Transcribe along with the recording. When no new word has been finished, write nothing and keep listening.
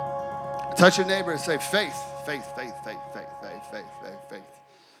Touch your neighbor and say, faith, faith, faith, faith, faith, faith, faith, faith, faith,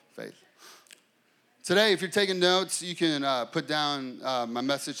 faith. Today, if you're taking notes, you can put down my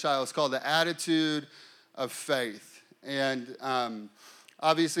message title. It's called The Attitude of Faith. And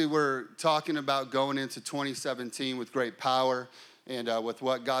obviously, we're talking about going into 2017 with great power and with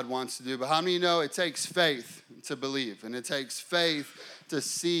what God wants to do. But how many of you know it takes faith to believe? And it takes faith to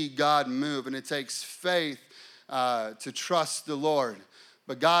see God move. And it takes faith to trust the Lord.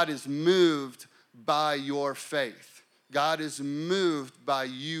 But God is moved by your faith. God is moved by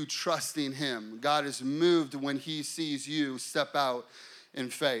you trusting him. God is moved when he sees you step out in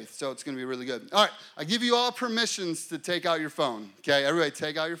faith. So it's going to be really good. All right, I give you all permissions to take out your phone. Okay, everybody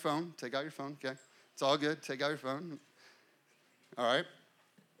take out your phone. Take out your phone, okay? It's all good. Take out your phone. All right.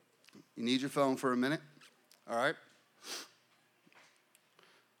 You need your phone for a minute. All right.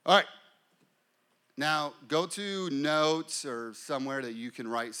 All right. Now, go to notes or somewhere that you can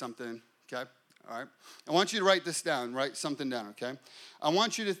write something, okay? All right. I want you to write this down. Write something down, okay? I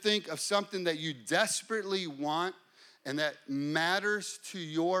want you to think of something that you desperately want and that matters to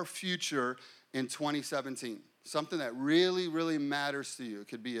your future in 2017. Something that really, really matters to you. It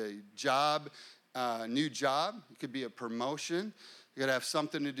could be a job, new job. It could be a promotion. It could have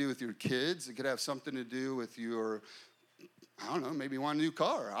something to do with your kids. It could have something to do with your, I don't know, maybe you want a new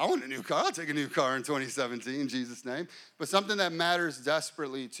car. I want a new car. I'll take a new car in 2017 in Jesus' name. But something that matters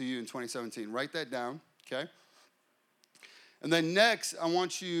desperately to you in 2017. Write that down, okay? And then next, I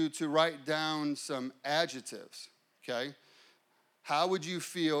want you to write down some adjectives, okay? How would you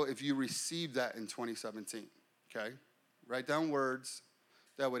feel if you received that in 2017, okay? Write down words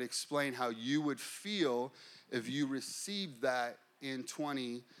that would explain how you would feel if you received that in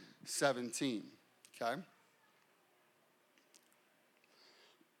 2017, okay?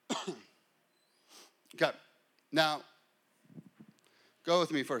 Okay, now, go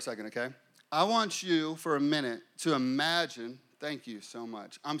with me for a second, okay? I want you for a minute to imagine, thank you so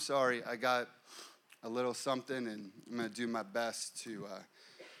much. I'm sorry, I got a little something, and I'm going to do my best to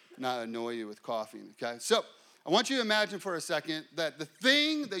not annoy you with coughing, okay? So, I want you to imagine for a second that the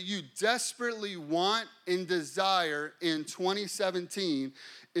thing that you desperately want and desire in 2017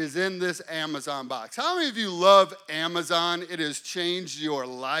 is in this Amazon box. How many of you love Amazon? It has changed your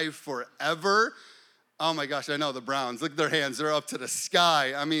life forever. Oh my gosh, I know the Browns. Look at their hands. They're up to the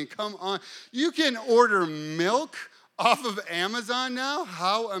sky. I mean, come on. You can order milk off of Amazon now.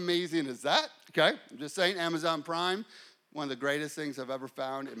 How amazing is that? Okay, I'm just saying, Amazon Prime, one of the greatest things I've ever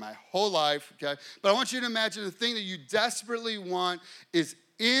found in my whole life, okay? But I want you to imagine the thing that you desperately want is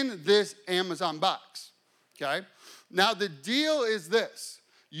in this Amazon box, okay? Now, the deal is this.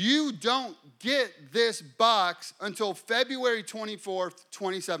 You don't get this box until February 24th,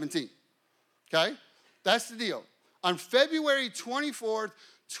 2017, okay? That's the deal. On February 24th,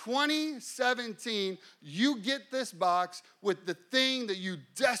 2017, you get this box with the thing that you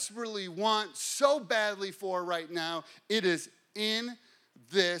desperately want so badly for right now. It is in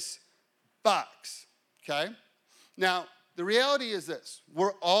this box, okay? Now, the reality is this.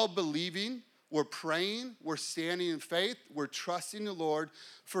 We're all believing, we're praying, we're standing in faith, we're trusting the Lord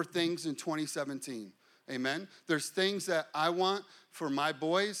for things in 2017. Amen. There's things that I want for my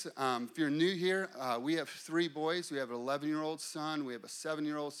boys. If you're new here, we have 3 boys. We have an 11-year-old son, we have a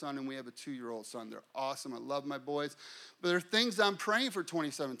 7-year-old son, and we have a 2-year-old son. They're awesome. I love my boys. But there are things I'm praying for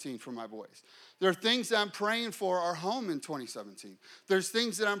 2017 for my boys. There are things that I'm praying for our home in 2017. There's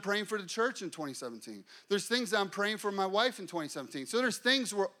things that I'm praying for the church in 2017. There's things that I'm praying for my wife in 2017. So there's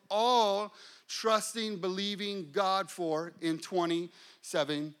things we're all trusting, believing God for in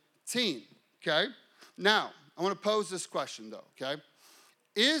 2017, okay? Now, I want to pose this question, though, okay?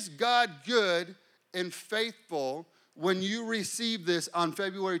 Is God good and faithful when you receive this on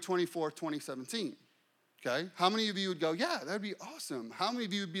February 24th, 2017? Okay? How many of you would go, yeah, that'd be awesome? How many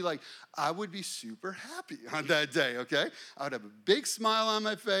of you would be like, I would be super happy on that day, okay? I would have a big smile on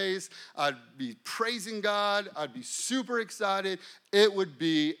my face. I'd be praising God. I'd be super excited. It would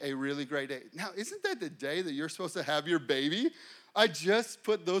be a really great day. Now, isn't that the day that you're supposed to have your baby? I just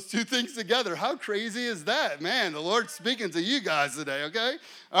put those 2 things together. How crazy is that? Man, the Lord's speaking to you guys today, okay?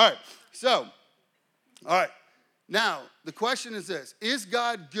 All right, so, all right. Now, the question is this. Is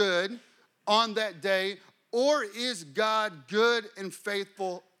God good on that day, or is God good and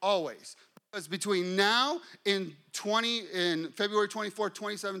faithful always? Because between now and February 24th,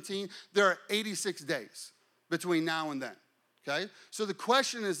 2017, there are 86 days between now and then, okay? So the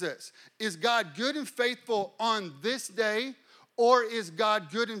question is this. Is God good and faithful on this day, or is God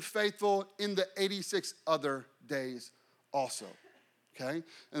good and faithful in the 86 other days also? Okay?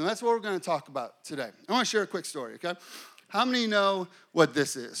 And that's what we're going to talk about today. I want to share a quick story, okay? How many know what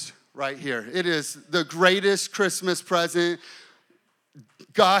this is? right here. It is the greatest Christmas present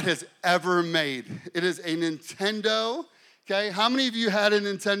God has ever made. It is a Nintendo, okay? How many of you had a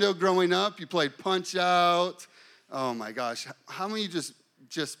Nintendo growing up? You played Punch-Out. Oh my gosh. How many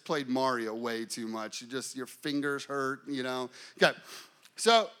just played Mario way too much? Your fingers hurt, you know? Okay,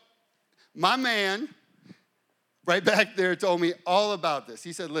 so my man right back there told me all about this.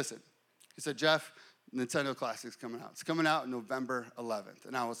 He said, listen, he said, Jeff, Nintendo Classic's coming out. It's coming out November 11th.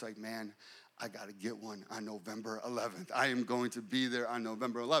 And I was like, man, I got to get one on November 11th. I am going to be there on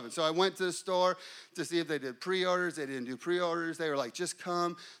November 11th. So I went to the store to see if they did pre-orders. They didn't do pre-orders. They were like, just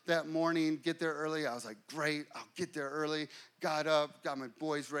come that morning, get there early. I was like, great, I'll get there early. Got up, got my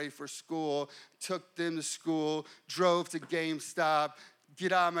boys ready for school, took them to school, drove to GameStop,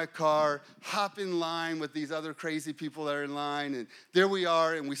 get out of my car, hop in line with these other crazy people that are in line, and there we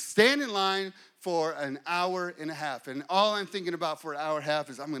are, and we stand in line for an hour and a half. And all I'm thinking about for an hour and a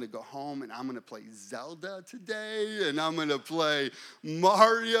half is I'm going to go home and I'm going to play Zelda today, and I'm going to play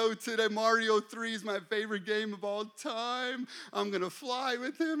Mario today. Mario 3 is my favorite game of all time. I'm going to fly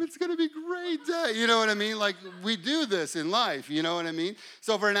with him. It's going to be a great day. You know what I mean? Like, we do this in life. You know what I mean?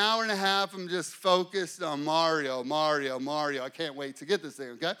 So for an hour and a half, I'm just focused on Mario. I can't wait to get this thing,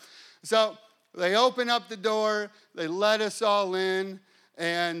 okay? So they open up the door. They let us all in.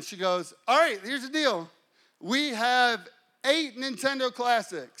 And she goes, all right, here's the deal. We have 8 Nintendo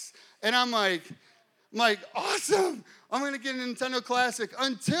Classics. And I'm like, awesome. I'm going to get a Nintendo Classic.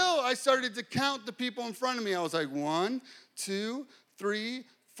 Until I started to count the people in front of me. I was like, 1, 2, 3,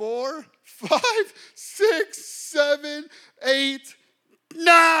 4, 5, 6, 7, 8,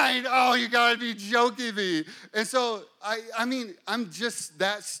 9. Oh, you got to be joking me. And so, I mean, I'm just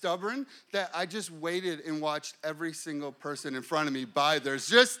that stubborn that I just waited and watched every single person in front of me buy theirs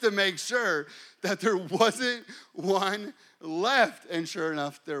just to make sure that there wasn't one left. And sure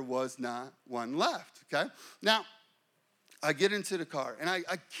enough, there was not one left, okay? Now, I get into the car, and I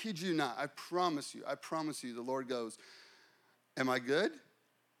kid you not, I promise you, the Lord goes, am I good?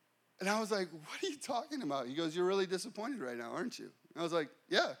 And I was like, what are you talking about? He goes, you're really disappointed right now, aren't you? I was like,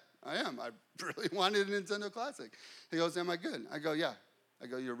 yeah, I am. I really wanted a Nintendo Classic. He goes, am I good? I go, yeah. I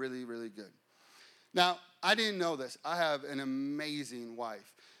go, you're really, really good. Now, I didn't know this. I have an amazing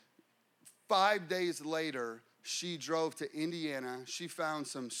wife. 5 days later, she drove to Indiana. She found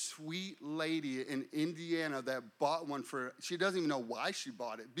some sweet lady in Indiana that bought one she doesn't even know why she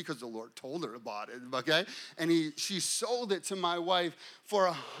bought it, because the Lord told her about it, okay? And she sold it to my wife for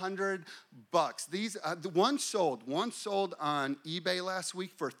 $100. One sold on eBay last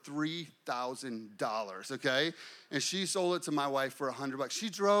week for $3,000, okay? And she sold it to my wife for $100.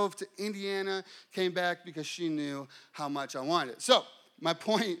 She drove to Indiana, came back because she knew how much I wanted it. So my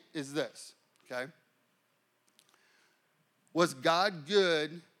point is this, okay? Was God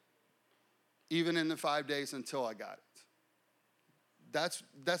good even in the 5 days until I got it?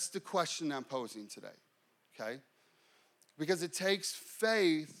 That's the question I'm posing today, okay? Because it takes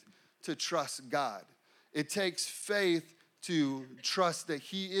faith to trust God. It takes faith to trust that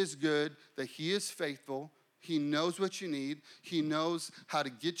He is good, that He is faithful. He knows what you need. He knows how to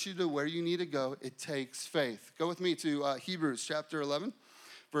get you to where you need to go. It takes faith. Go with me to Hebrews chapter 11.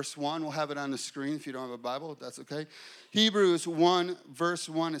 Verse 1, we'll have it on the screen if you don't have a Bible, that's okay. Hebrews 1, verse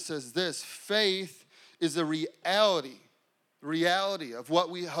 1, it says this: faith is a reality of what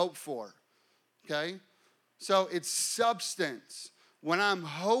we hope for, okay? So it's substance. When I'm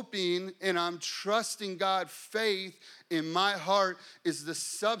hoping and I'm trusting God, faith in my heart is the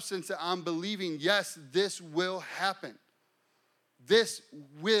substance that I'm believing, yes, this will happen. This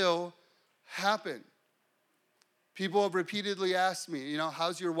will happen. People have repeatedly asked me,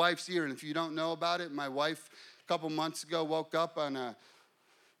 how's your wife's ear? And if you don't know about it, my wife a couple months ago woke up on a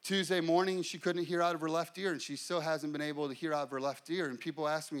Tuesday morning. She couldn't hear out of her left ear, and she still hasn't been able to hear out of her left ear. And people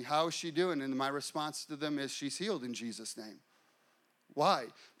ask me, how is she doing? And my response to them is, she's healed in Jesus' name. Why?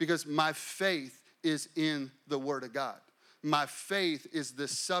 Because my faith is in the Word of God. My faith is the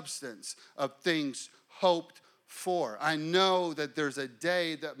substance of things hoped for. I know that there's a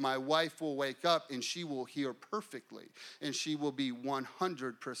day that my wife will wake up and she will hear perfectly, and she will be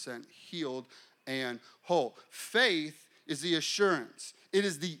 100% healed and whole. Faith is the assurance. It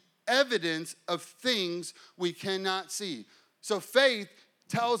is the evidence of things we cannot see. So faith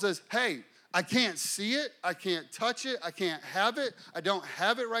tells us, hey, I can't see it, I can't touch it, I can't have it, I don't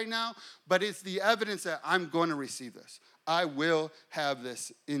have it right now, but it's the evidence that I'm going to receive this. I will have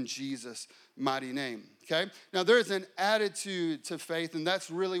this in Jesus' mighty name, okay? Now, there's an attitude to faith, and that's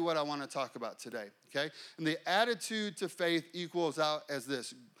really what I want to talk about today, okay? And the attitude to faith equals out as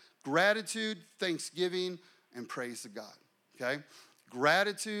this: gratitude, thanksgiving, and praise to God, okay?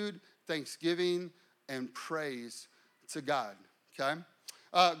 gratitude, thanksgiving, and praise to God, okay?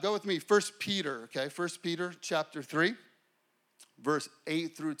 Go with me, 1 Peter, okay? 1 Peter chapter 3, verse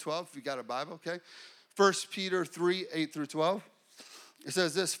 8 through 12, if you got a Bible, okay? 1 Peter 3, 8 through 12. It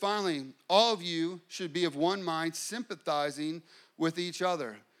says this, finally, all of you should be of one mind, sympathizing with each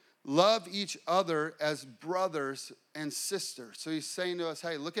other. Love each other as brothers and sisters. So he's saying to us,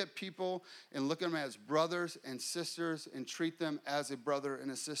 hey, look at people and look at them as brothers and sisters and treat them as a brother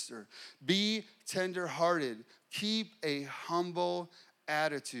and a sister. Be tenderhearted. Keep a humble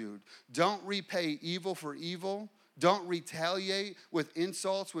attitude. Don't repay evil for evil. Don't retaliate with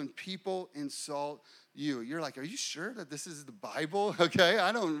insults when people insult you. You're like, are you sure that this is the Bible? Okay,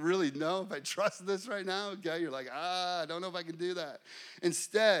 I don't really know if I trust this right now. Okay, you're like, I don't know if I can do that.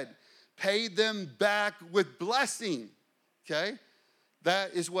 Instead, pay them back with blessing. Okay,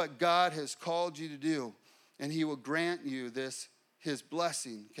 that is what God has called you to do, and he will grant you this, his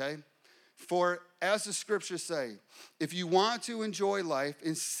blessing. Okay, for as the scriptures say, if you want to enjoy life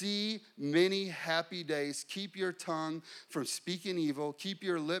and see many happy days, keep your tongue from speaking evil, keep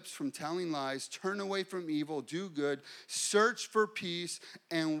your lips from telling lies, turn away from evil, do good, search for peace,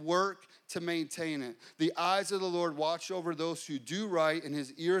 and work to maintain it. The eyes of the Lord watch over those who do right, and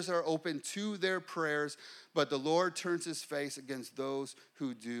his ears are open to their prayers, but the Lord turns his face against those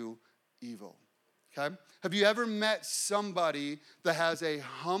who do evil. Okay? Have you ever met somebody that has a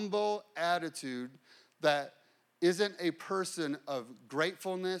humble attitude that isn't a person of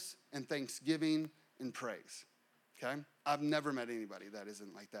gratefulness and thanksgiving and praise? Okay? I've never met anybody that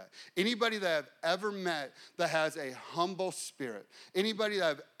isn't like that. Anybody that I've ever met that has a humble spirit, anybody that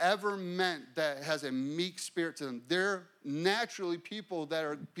I've ever met that has a meek spirit to them, they're naturally people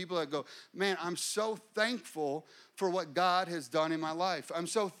that go, man, I'm so thankful for what God has done in my life. I'm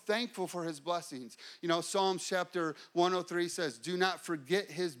so thankful for his blessings. You know, Psalms chapter 103 says, do not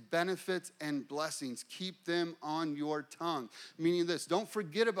forget his benefits and blessings. Keep them on your tongue. Meaning this, don't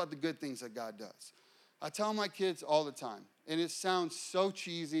forget about the good things that God does. I tell my kids all the time, and it sounds so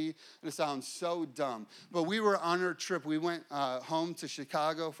cheesy, and it sounds so dumb, but we were on our trip. We went home to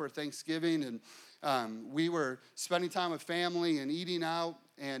Chicago for Thanksgiving, and we were spending time with family and eating out,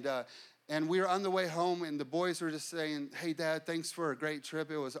 and we were on the way home, and the boys were just saying, hey, Dad, thanks for a great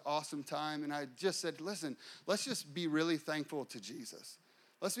trip. It was an awesome time, and I just said, listen, let's just be really thankful to Jesus.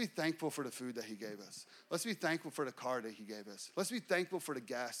 Let's be thankful for the food that he gave us. Let's be thankful for the car that he gave us. Let's be thankful for the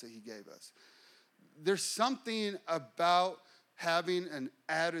gas that he gave us. There's something about having an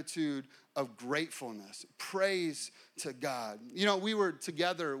attitude of gratefulness, praise to God. You know, we were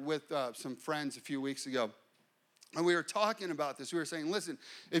together with some friends a few weeks ago, and we were talking about this. We were saying, listen,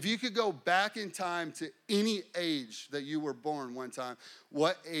 if you could go back in time to any age that you were born one time,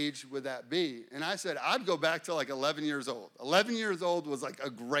 what age would that be? And I said, I'd go back to like 11 years old. 11 years old was like a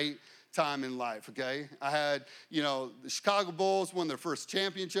great time in life, okay? I had, the Chicago Bulls won their first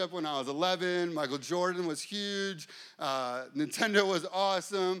championship when I was 11. Michael Jordan was huge. Nintendo was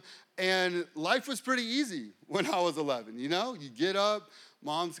awesome. And life was pretty easy when I was 11, You get up,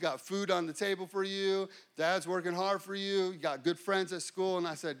 mom's got food on the table for you, dad's working hard for you, you got good friends at school. And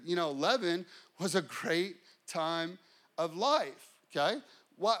I said, 11 was a great time of life, okay?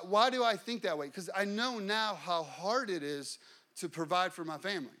 Why do I think that way? Because I know now how hard it is to provide for my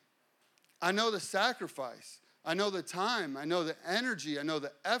family. I know the sacrifice. I know the time. I know the energy. I know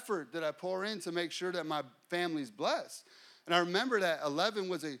the effort that I pour in to make sure that my family's blessed. And I remember that 11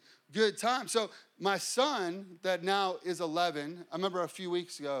 was a good time. So my son that now is 11, I remember a few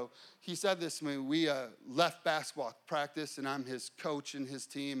weeks ago, he said this to me. We left basketball practice, and I'm his coach and his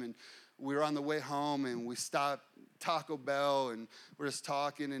team, and we were on the way home, and we stopped Taco Bell, and we're just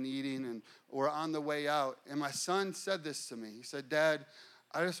talking and eating, and we're on the way out. And my son said this to me. He said, Dad,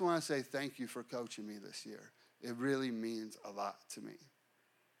 I just want to say thank you for coaching me this year. It really means a lot to me.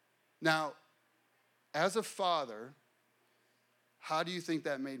 Now, as a father, how do you think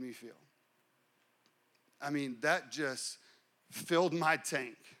that made me feel? I mean, that just filled my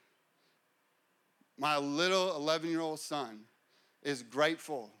tank. My little 11-year-old son is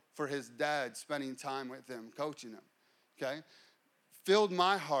grateful for his dad spending time with him, coaching him, okay? Filled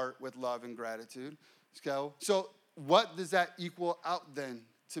my heart with love and gratitude. So what does that equal out then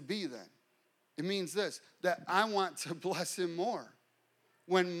to be then? It means this, that I want to bless him more.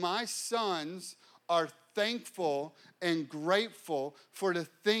 When my sons are thankful and grateful for the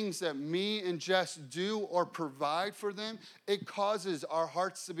things that me and Jess do or provide for them, it causes our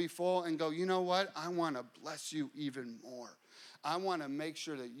hearts to be full and go, you know what? I want to bless you even more. I want to make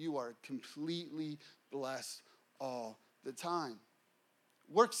sure that you are completely blessed all the time.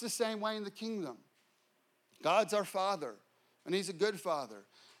 Works the same way in the kingdom. God's our Father. And he's a good Father.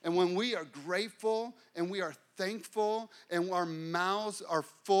 And when we are grateful and we are thankful and our mouths are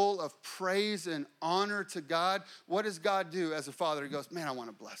full of praise and honor to God, what does God do as a father? He goes, man, I want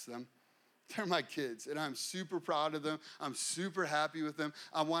to bless them. They're my kids, and I'm super proud of them. I'm super happy with them.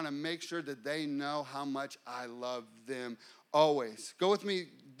 I want to make sure that they know how much I love them always. Go with me,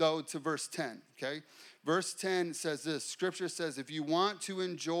 though, to verse 10, okay? Verse 10 says this. Scripture says, if you want to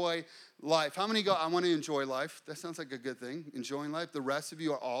enjoy life. How many go, I want to enjoy life? That sounds like a good thing, enjoying life. The rest of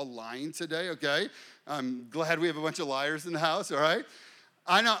you are all lying today, okay? I'm glad we have a bunch of liars in the house, all right?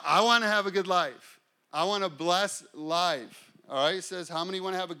 I know, I want to have a good life. I want a blessed life, all right? It says, how many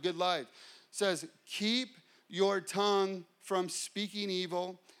want to have a good life? It says, keep your tongue from speaking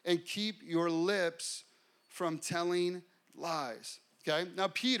evil and keep your lips from telling lies, okay? Now,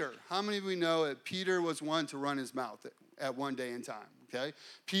 Peter, how many of you know that Peter was one to run his mouth at one day in time? Okay?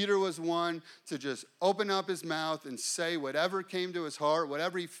 Peter was one to just open up his mouth and say whatever came to his heart,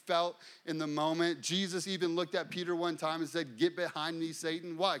 whatever he felt in the moment. Jesus even looked at Peter one time and said, get behind me,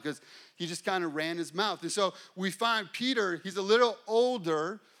 Satan. Why? Because he just kind of ran his mouth. And so we find Peter, he's a little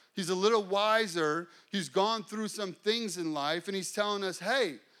older, he's a little wiser, he's gone through some things in life, and he's telling us,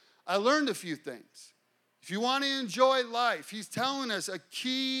 hey, I learned a few things. If you want to enjoy life, he's telling us a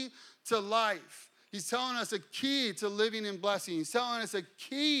key to life. He's telling us a key to living in blessing. He's telling us a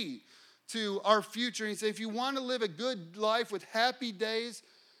key to our future. He said, if you want to live a good life with happy days,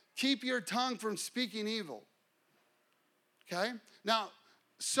 keep your tongue from speaking evil. Okay? Now,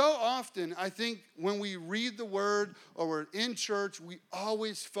 so often, I think when we read the word or we're in church, we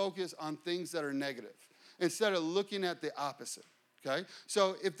always focus on things that are negative instead of looking at the opposite. Okay?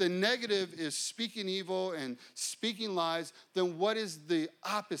 So if the negative is speaking evil and speaking lies, then what is the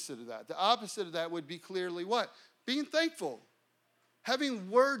opposite of that? The opposite of that would be clearly what? Being thankful.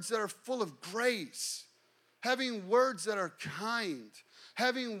 Having words that are full of grace. Having words that are kind.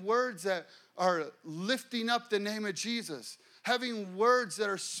 Having words that are lifting up the name of Jesus. Having words that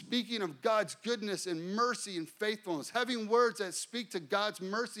are speaking of God's goodness and mercy and faithfulness. Having words that speak to God's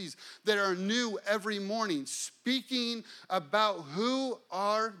mercies that are new every morning. Speaking about who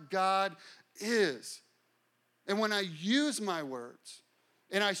our God is. And when I use my words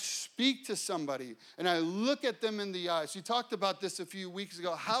and I speak to somebody and I look at them in the eyes. We talked about this a few weeks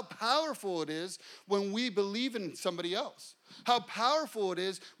ago, how powerful it is when we believe in somebody else. How powerful it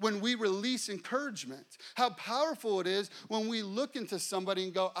is when we release encouragement. How powerful it is when we look into somebody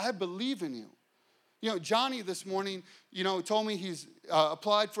and go, I believe in you. You know, Johnny this morning, told me he's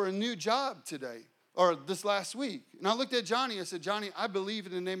applied for a new job today or this last week. And I looked at Johnny and said, Johnny, I believe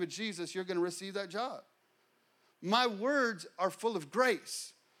in the name of Jesus, you're going to receive that job. My words are full of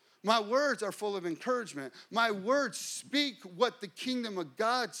grace. My words are full of encouragement. My words speak what the kingdom of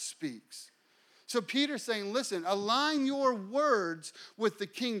God speaks. So Peter's saying, listen, align your words with the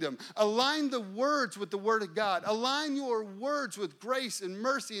kingdom. Align the words with the word of God. Align your words with grace and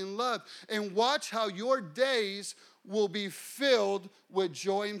mercy and love. And watch how your days will be filled with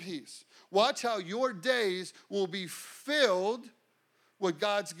joy and peace. Watch how your days will be filled with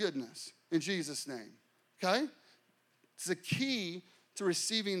God's goodness in Jesus' name. Okay? It's the key to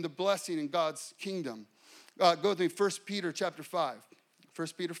receiving the blessing in God's kingdom. Go with me, 1 Peter chapter 5. 1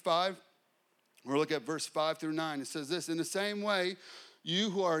 Peter 5. We'll look at verse 5 through 9. It says this, in the same way,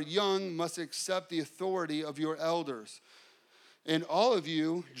 you who are young must accept the authority of your elders. And all of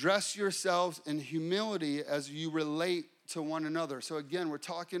you, dress yourselves in humility as you relate to one another. So again, we're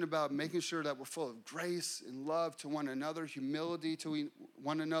talking about making sure that we're full of grace and love to one another, humility to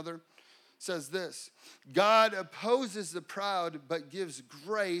one another. It says this, God opposes the proud, but gives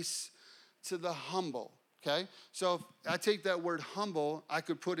grace to the humble. Okay, so if I take that word humble, I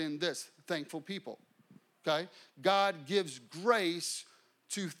could put in this, thankful people. Okay, God gives grace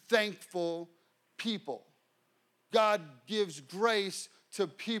to thankful people. God gives grace to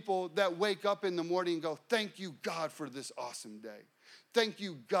people that wake up in the morning and go, thank you, God, for this awesome day. Thank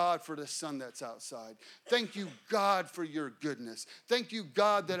you, God, for the sun that's outside. Thank you, God, for your goodness. Thank you,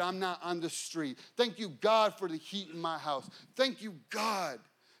 God, that I'm not on the street. Thank you, God, for the heat in my house. Thank you, God.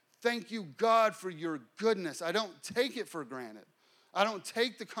 Thank you, God, for your goodness. I don't take it for granted. I don't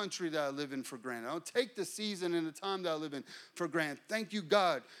take the country that I live in for granted. I don't take the season and the time that I live in for granted. Thank you,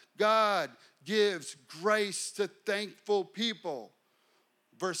 God. God gives grace to thankful people.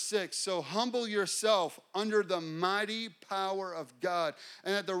 Verse 6, so humble yourself under the mighty power of God,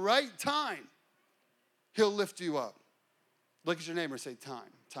 and at the right time, he'll lift you up. Look at your neighbor and say, time,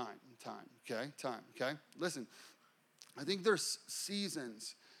 okay? Listen, I think there's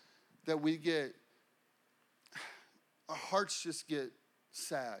seasons that we get, our hearts just get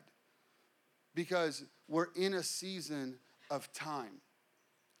sad because we're in a season of time,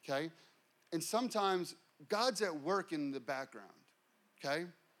 okay? And sometimes God's at work in the background, okay?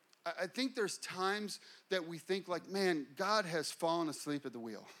 I think there's times that we think like, man, God has fallen asleep at the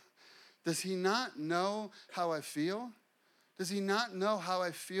wheel. Does he not know how I feel? Does he not know how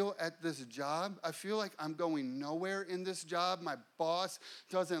I feel at this job? I feel like I'm going nowhere in this job. My boss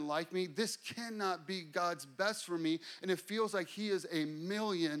doesn't like me. This cannot be God's best for me. And it feels like he is a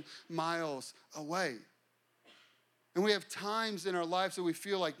million miles away. And we have times in our lives that we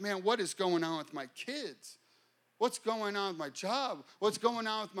feel like, man, what is going on with my kids? What's going on with my job? What's going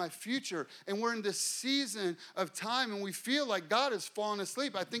on with my future? And we're in this season of time and we feel like God has fallen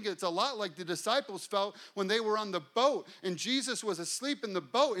asleep. I think it's a lot like the disciples felt when they were on the boat and Jesus was asleep in the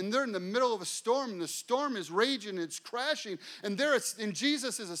boat and they're in the middle of a storm and the storm is raging, it's crashing and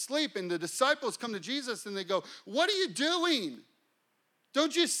Jesus is asleep and the disciples come to Jesus and they go, "What are you doing?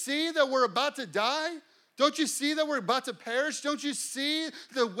 Don't you see that we're about to die? Don't you see that we're about to perish? Don't you see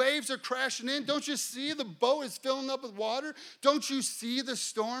the waves are crashing in? Don't you see the boat is filling up with water? Don't you see the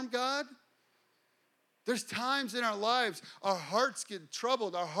storm, God?" There's times in our lives our hearts get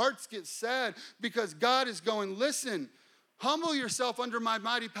troubled, our hearts get sad because God is going, listen, humble yourself under my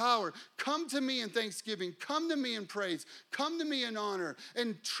mighty power. Come to me in thanksgiving. Come to me in praise. Come to me in honor.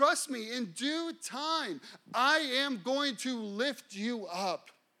 And trust me, in due time, I am going to lift you up.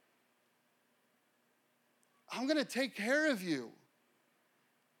 I'm going to take care of you.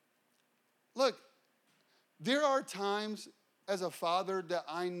 Look, there are times as a father that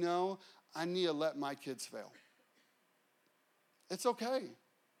I know I need to let my kids fail. It's okay.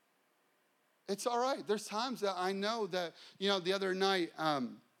 It's all right. There's times that I know that, the other night, I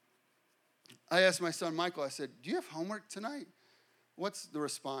asked my son Michael, I said, "Do you have homework tonight?" What's the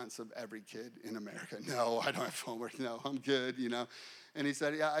response of every kid in America? "No, I don't have homework. No, I'm good, And he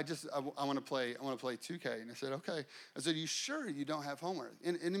said, "Yeah, I want to play 2K." And I said, "Okay." I said, "You sure you don't have homework?"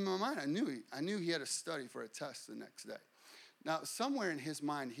 And in my mind, I knew he had to study for a test the next day. Now, somewhere in his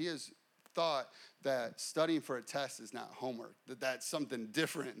mind, he has thought that studying for a test is not homework, that's something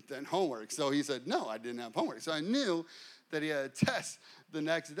different than homework. So he said, "No, I didn't have homework." So I knew that he had a test the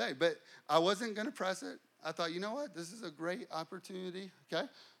next day, but I wasn't going to press it. I thought, you know what? This is a great opportunity, okay?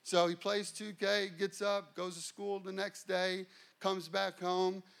 So he plays 2K, gets up, goes to school the next day, comes back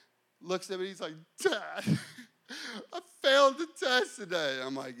home, looks at me, he's like, "Dad, I failed the test today."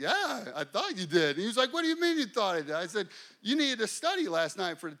 I'm like, "Yeah, I thought you did." And he was like, "What do you mean you thought I did?" I said, "You needed to study last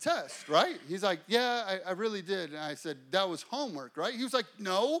night for the test, right?" He's like, "Yeah, I really did." And I said, "That was homework, right?" He was like,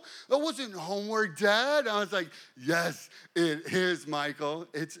 "No, that wasn't homework, Dad." I was like, "Yes, it is, Michael.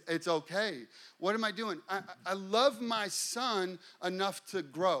 It's okay." What am I doing? I love my son enough to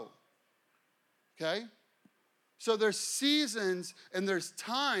grow, okay? So there's seasons and there's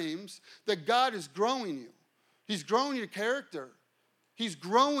times that God is growing you. He's growing your character. He's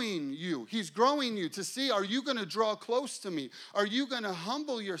growing you. He's growing you to see, are you going to draw close to me? Are you going to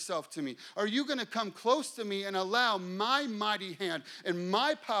humble yourself to me? Are you going to come close to me and allow my mighty hand and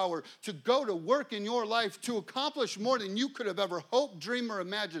my power to go to work in your life to accomplish more than you could have ever hoped, dreamed, or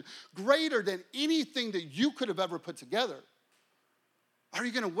imagined, greater than anything that you could have ever put together? Are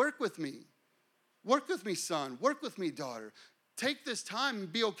you going to work with me? Work with me, son. Work with me, daughter. Take this time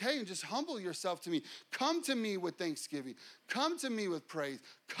and be okay and just humble yourself to me. Come to me with thanksgiving. Come to me with praise.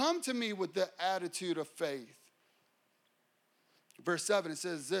 Come to me with the attitude of faith. Verse 7, it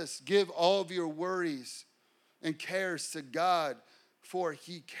says this: "Give all of your worries and cares to God, for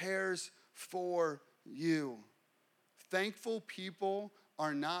he cares for you." Thankful people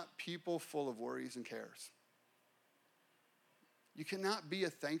are not people full of worries and cares. You cannot be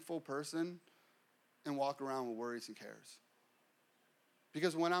a thankful person and walk around with worries and cares.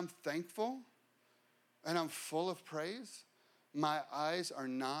 Because when I'm thankful and I'm full of praise, my eyes are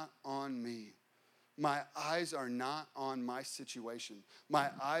not on me. My eyes are not on my situation. My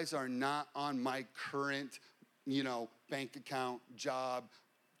eyes are not on my current, bank account, job,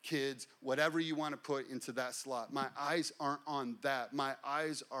 kids, whatever you want to put into that slot. My eyes aren't on that. My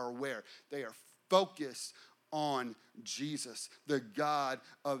eyes are where? They are focused on Jesus, the God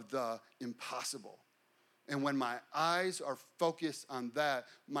of the impossible. And when my eyes are focused on that,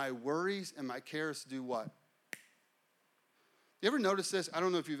 my worries and my cares do what? You ever notice this? I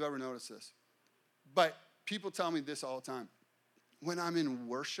don't know if you've ever noticed this, but people tell me this all the time. When I'm in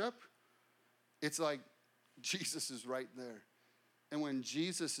worship, it's like Jesus is right there. And when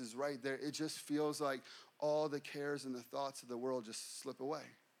Jesus is right there, it just feels like all the cares and the thoughts of the world just slip away.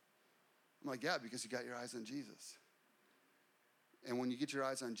 I'm like, yeah, because you got your eyes on Jesus. And when you get your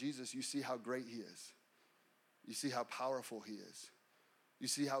eyes on Jesus, you see how great he is. You see how powerful he is. You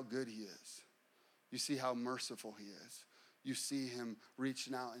see how good he is. You see how merciful he is. you see him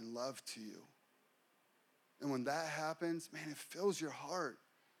reaching out in love to you. And when that happens, man, it fills your heart.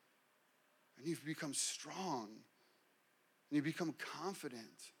 And you become strong. And you become confident.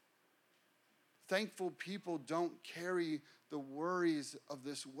 Thankful people don't carry the worries of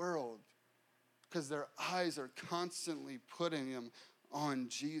this world because their eyes are constantly putting them on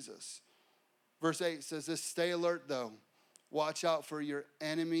Jesus. Verse 8 says this, stay alert though. Watch out for your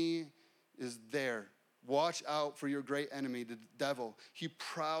enemy is there. Watch out for your great enemy, the devil. He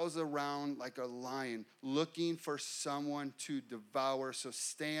prowls around like a lion, looking for someone to devour. So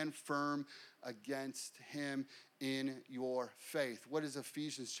stand firm against him in your faith. What does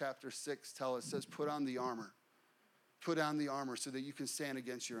Ephesians chapter 6 tell us? It says, put on the armor. Put on the armor so that you can stand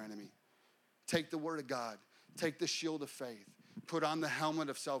against your enemy. Take the word of God. Take the shield of faith. Put on the helmet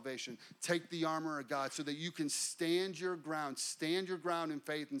of salvation. Take the armor of God so that you can stand your ground in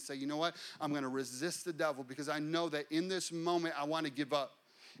faith and say, you know what? I'm going to resist the devil because I know that in this moment I want to give up.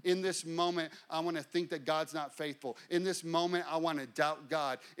 In this moment, I want to think that God's not faithful. In this moment, I want to doubt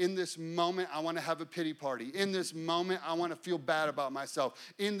God. In this moment, I want to have a pity party. In this moment, I want to feel bad about myself.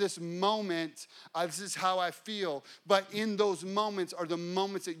 In this moment, this is how I feel. But in those moments are the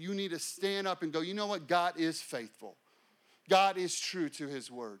moments that you need to stand up and go, you know what? God is faithful. God is true to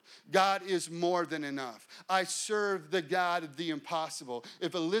his word. God is more than enough. I serve the God of the impossible.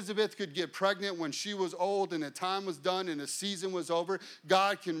 If Elizabeth could get pregnant when she was old and the time was done and the season was over,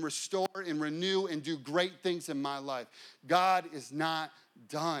 God can restore and renew and do great things in my life. God is not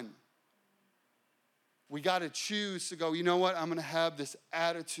done. We got to choose to go, you know what? I'm going to have this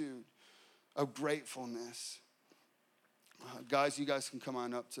attitude of gratefulness. Guys, you guys can come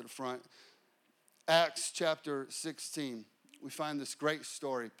on up to the front. Acts chapter 16. We find this great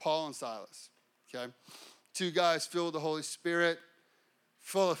story, Paul and Silas, okay? Two guys filled with the Holy Spirit,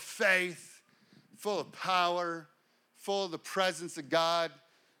 full of faith, full of power, full of the presence of God.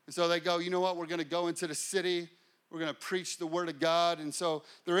 And so they go, you know what? We're going to go into the city. We're going to preach the word of God. And so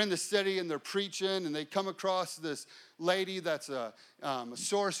they're in the city and they're preaching and they come across this lady that's a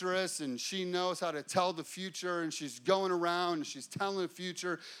sorceress and she knows how to tell the future and she's going around and she's telling the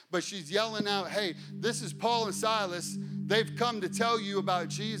future, but she's yelling out, hey, this is Paul and Silas. They've come to tell you about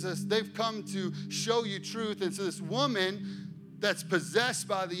Jesus. They've come to show you truth. And so this woman that's possessed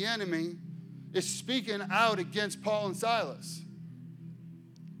by the enemy is speaking out against Paul and Silas.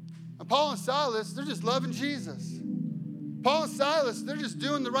 And Paul and Silas, they're just loving Jesus. Paul and Silas, they're just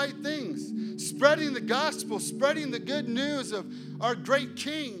doing the right things, spreading the gospel, spreading the good news of our great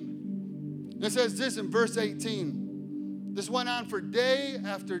King. And it says this in verse 18. This went on for day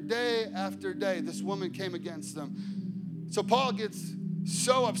after day after day. This woman came against them. So Paul gets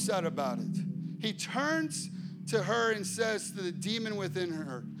so upset about it. He turns to her and says to the demon within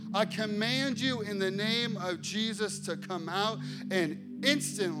her, I command you in the name of Jesus to come out. And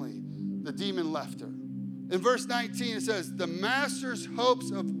instantly the demon left her. In verse 19, it says, the master's hopes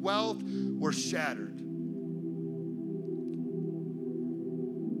of wealth were shattered.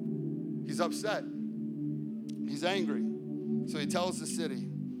 He's upset. He's angry. So he tells the city,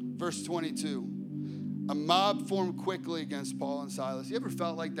 verse 22, a mob formed quickly against Paul and Silas. You ever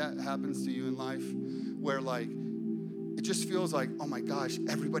felt like that happens to you in life? Where like, it just feels like, oh my gosh,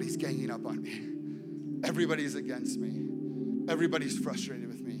 everybody's ganging up on me. Everybody's against me. Everybody's frustrated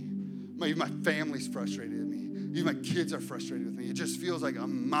with me. Even my family's frustrated with me. Even my kids are frustrated with me. It just feels like a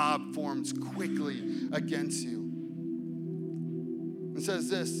mob forms quickly against you. It says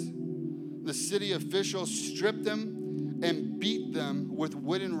this, the city officials stripped them and beat them with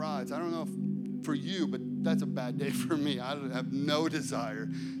wooden rods. I don't know if for you, but that's a bad day for me. I have no desire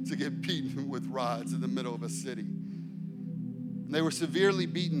to get beaten with rods in the middle of a city. And they were severely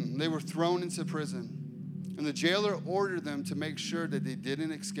beaten. They were thrown into prison. And the jailer ordered them to make sure that they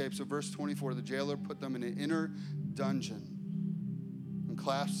didn't escape. So verse 24, the jailer put them in an inner dungeon and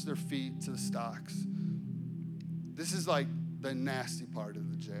clasped their feet to the stocks. This is like the nasty part of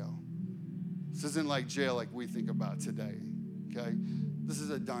the jail. This isn't like jail like we think about today, okay? This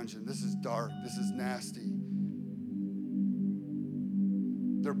is a dungeon. This is dark. This is nasty.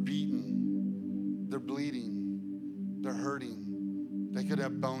 They're beaten. They're bleeding. They're hurting. They could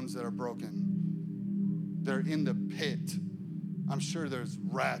have bones that are broken. They're in the pit. I'm sure there's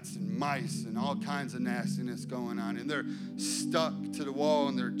rats and mice and all kinds of nastiness going on. And they're stuck to the wall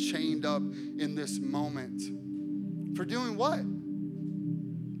and they're chained up in this moment. For doing what?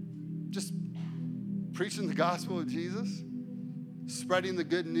 Just preaching the gospel of Jesus? Spreading the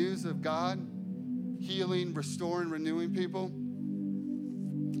good news of God? Healing, restoring, renewing people?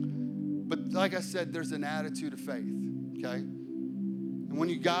 But like I said, there's an attitude of faith, okay? And when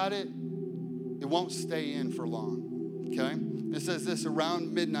you got it, it won't stay in for long, okay? It says this,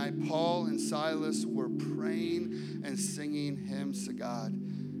 around midnight, Paul and Silas were praying and singing hymns to God,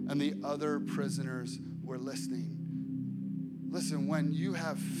 and the other prisoners were listening. Listen, when you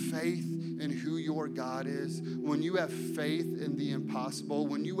have faith in who your God is, when you have faith in the impossible,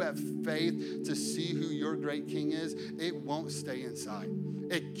 when you have faith to see who your great King is, it won't stay inside.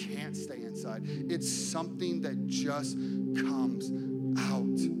 It can't stay inside. It's something that just comes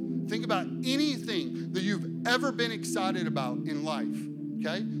out. Think about anything that you've ever been excited about in life,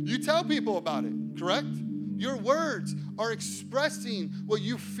 okay? You tell people about it, correct? Your words are expressing what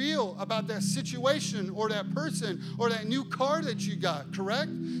you feel about that situation or that person or that new car that you got,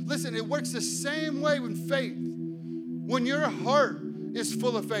 correct? Listen, it works the same way with faith. When your heart is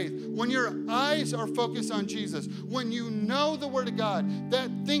full of faith, when your eyes are focused on Jesus, when you know the Word of God,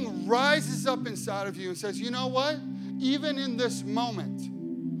 that thing rises up inside of you and says, you know what? Even in this moment,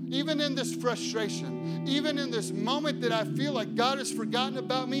 even in this frustration, even in this moment that I feel like God has forgotten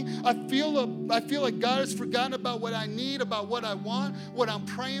about me, I feel like God has forgotten about what I need, about what I want, what I'm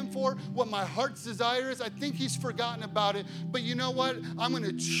praying for, what my heart's desire is. I think he's forgotten about it. But you know what? I'm going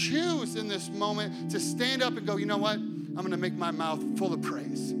to choose in this moment to stand up and go, you know what? I'm going to make my mouth full of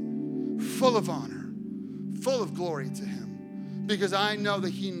praise, full of honor, full of glory to him. Because I know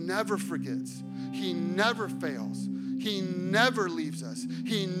that he never forgets. He never fails. He never leaves us.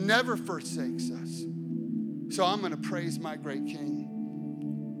 He never forsakes us. So I'm going to praise my great King.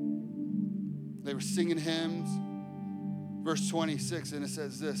 They were singing hymns. Verse 26, and it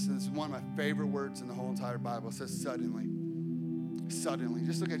says this, and this is one of my favorite words in the whole entire Bible. It says suddenly. Suddenly.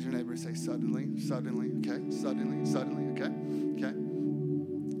 Just look at your neighbor and say suddenly, suddenly, okay? Suddenly, suddenly, okay? Okay?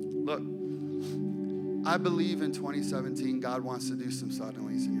 Look, I believe in 2017 God wants to do some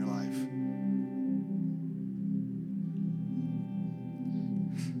suddenlies in your life.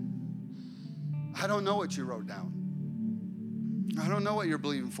 I don't know what you wrote down. I don't know what you're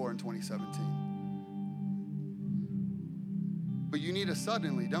believing for in 2017. But you need a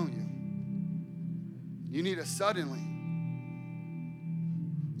suddenly, don't you? You need a suddenly.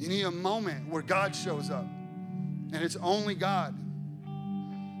 You need a moment where God shows up, and it's only God.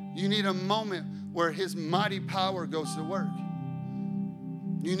 You need a moment where his mighty power goes to work.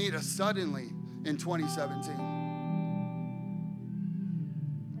 You need a suddenly in 2017.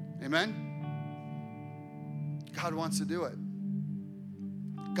 Amen? God wants to do it.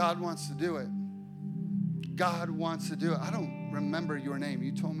 God wants to do it. God wants to do it. I don't remember your name.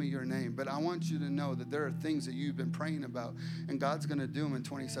 You told me your name, but I want you to know that there are things that you've been praying about, and God's going to do them in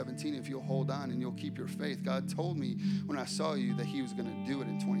 2017 if you'll hold on and you'll keep your faith. God told me when I saw you that he was going to do it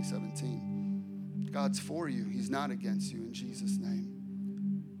in 2017. God's for you. He's not against you, in Jesus' name.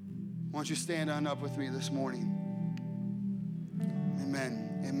 Why don't you stand on up with me this morning?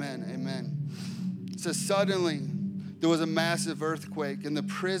 Amen, amen, amen. It says, suddenly there was a massive earthquake, and the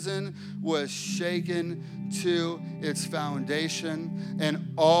prison was shaken to its foundation,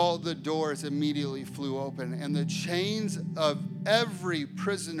 and all the doors immediately flew open, and the chains of every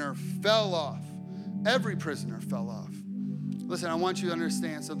prisoner fell off. Every prisoner fell off. Listen, I want you to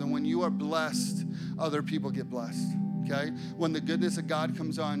understand something. When you are blessed, other people get blessed. Okay? When the goodness of God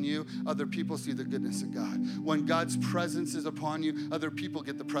comes on you, other people see the goodness of God. When God's presence is upon you, other people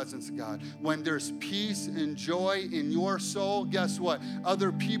get the presence of God. When there's peace and joy in your soul, guess what?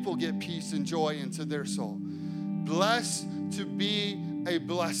 Other people get peace and joy into their soul. Blessed to be a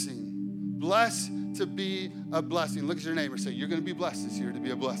blessing. Blessed to be a blessing. Look at your neighbor and say, you're going to be blessed this year to be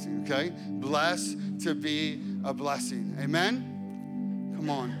a blessing, okay? Blessed to be a blessing. Amen? Come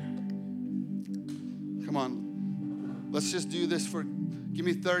on. Come on. Let's just do this for, give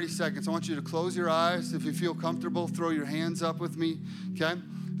me 30 seconds. I want you to close your eyes. If you feel comfortable, throw your hands up with me, okay?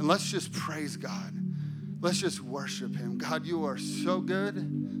 And let's just praise God. Let's just worship him. God, you are so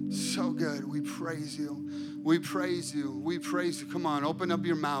good, so good. We praise you. We praise you. We praise you. Come on, open up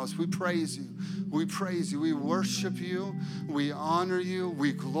your mouths. We praise you. We praise you. We worship you. We honor you.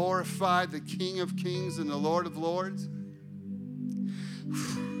 We glorify the King of Kings and the Lord of Lords.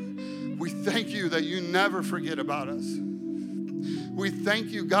 We thank you that you never forget about us. We thank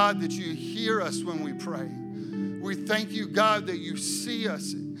you, God, that you hear us when we pray. We thank you, God, that you see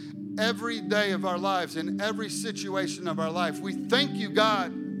us every day of our lives, in every situation of our life. We thank you,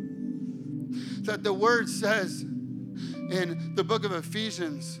 God, that the word says in the book of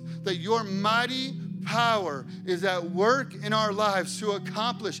Ephesians that your mighty power is at work in our lives to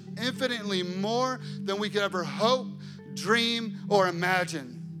accomplish infinitely more than we could ever hope, dream, or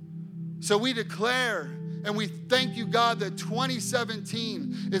imagine. So we declare And we thank you, God, that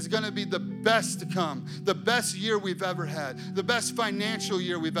 2017 is going to be the best to come, the best year we've ever had, the best financial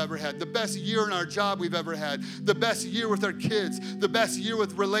year we've ever had, the best year in our job we've ever had, the best year with our kids, the best year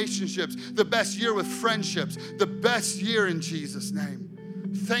with relationships, the best year with friendships, the best year in Jesus' name.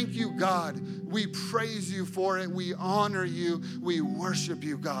 Thank you, God. We praise you for it. We honor you. We worship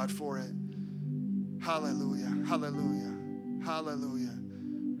you, God, for it. Hallelujah, hallelujah, hallelujah.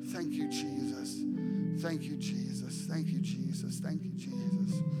 Thank you, Jesus. Thank you, Jesus. Thank you, Jesus. Thank you,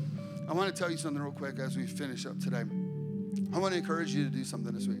 Jesus. I want to tell you something real quick as we finish up today. I want to encourage you to do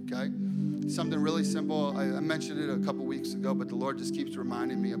something this week, okay? Something really simple. I mentioned it a couple weeks ago, but the Lord just keeps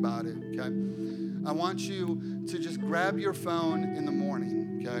reminding me about it, okay? I want you to just grab your phone in the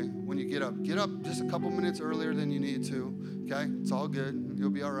morning, okay? When you get up just a couple minutes earlier than you need to, okay? It's all good. You'll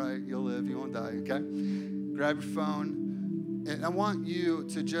be all right. You'll live. You won't die, okay? Grab your phone. And I want you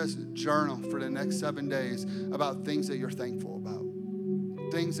to just journal for the next 7 days about things that you're thankful about,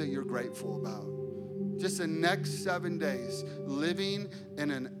 things that you're grateful about. Just the next 7 days, living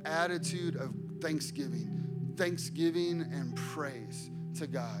in an attitude of thanksging and praise to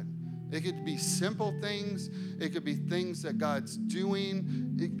God. It could be simple things. It could be things that God's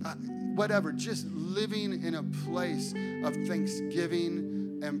doing, whatever. Just living in a place of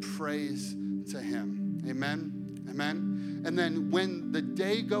thanksgiving and praise to Him. Amen? Amen? And then when the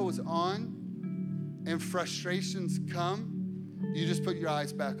day goes on and frustrations come, you just put your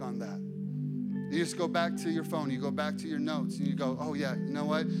eyes back on that. You just go back to your phone. You go back to your notes. And you go, oh, yeah, you know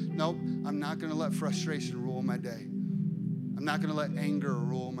what? Nope, I'm not going to let frustration rule my day. I'm not going to let anger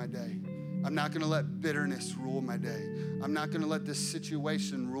rule my day. I'm not going to let bitterness rule my day. I'm not going to let this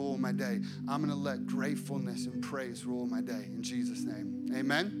situation rule my day. I'm going to let gratefulness and praise rule my day in Jesus' name.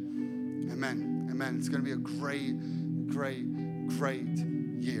 Amen? Amen. Amen. It's going to be a great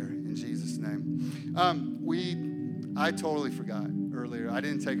year in Jesus' name. I totally forgot earlier. I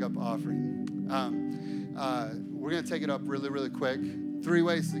didn't take up offering. We're going to take it up really, really quick. 3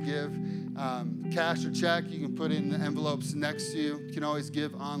 ways to give. Cash or check, you can put in the envelopes next to you. You can always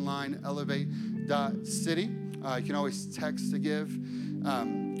give online, elevate.city. You can always text to give.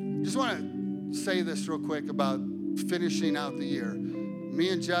 Just want to say this real quick about finishing out the year. Me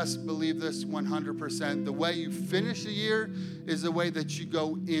and Jess believe this 100%. The way you finish a year is the way that you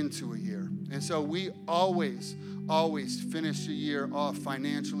go into a year. And so we always finish a year off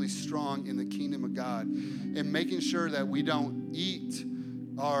financially strong in the kingdom of God and making sure that we don't eat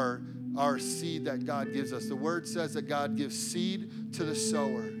our seed that God gives us. The word says that God gives seed to the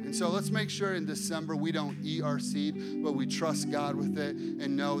sower. And so let's make sure in December we don't eat our seed, but we trust God with it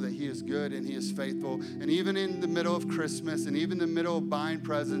and know that He is good and He is faithful. And even in the middle of Christmas and even in the middle of buying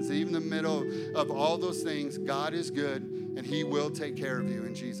presents, and even in the middle of all those things, God is good and He will take care of you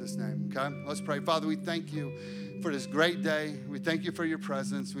in Jesus' name. Okay? Let's pray. Father, we thank you for this great day. We thank you for your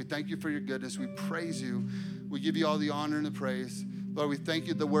presence. We thank you for your goodness. We praise you. We give you all the honor and the praise. Lord, we thank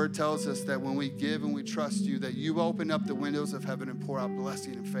you. The word tells us that when we give and we trust you, that you open up the windows of heaven and pour out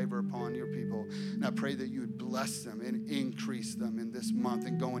blessing and favor upon your people. And I pray that you would bless them and increase them in this month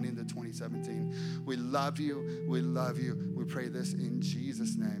and going into 2017. We love you. We love you. We pray this in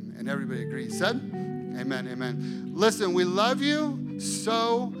Jesus' name. And everybody agrees. Said? Amen. Amen. Listen, we love you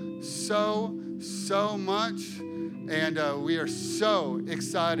so much. And we are so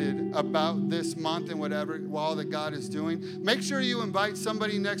excited about this month and all that God is doing. Make sure you invite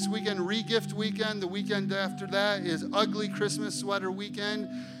somebody next weekend, Re-Gift Weekend. The weekend after that is Ugly Christmas Sweater Weekend.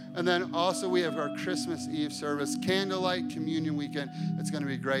 And then also we have our Christmas Eve service, Candlelight Communion Weekend. It's going to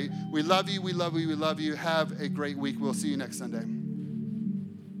be great. We love you. We love you. We love you. Have a great week. We'll see you next Sunday.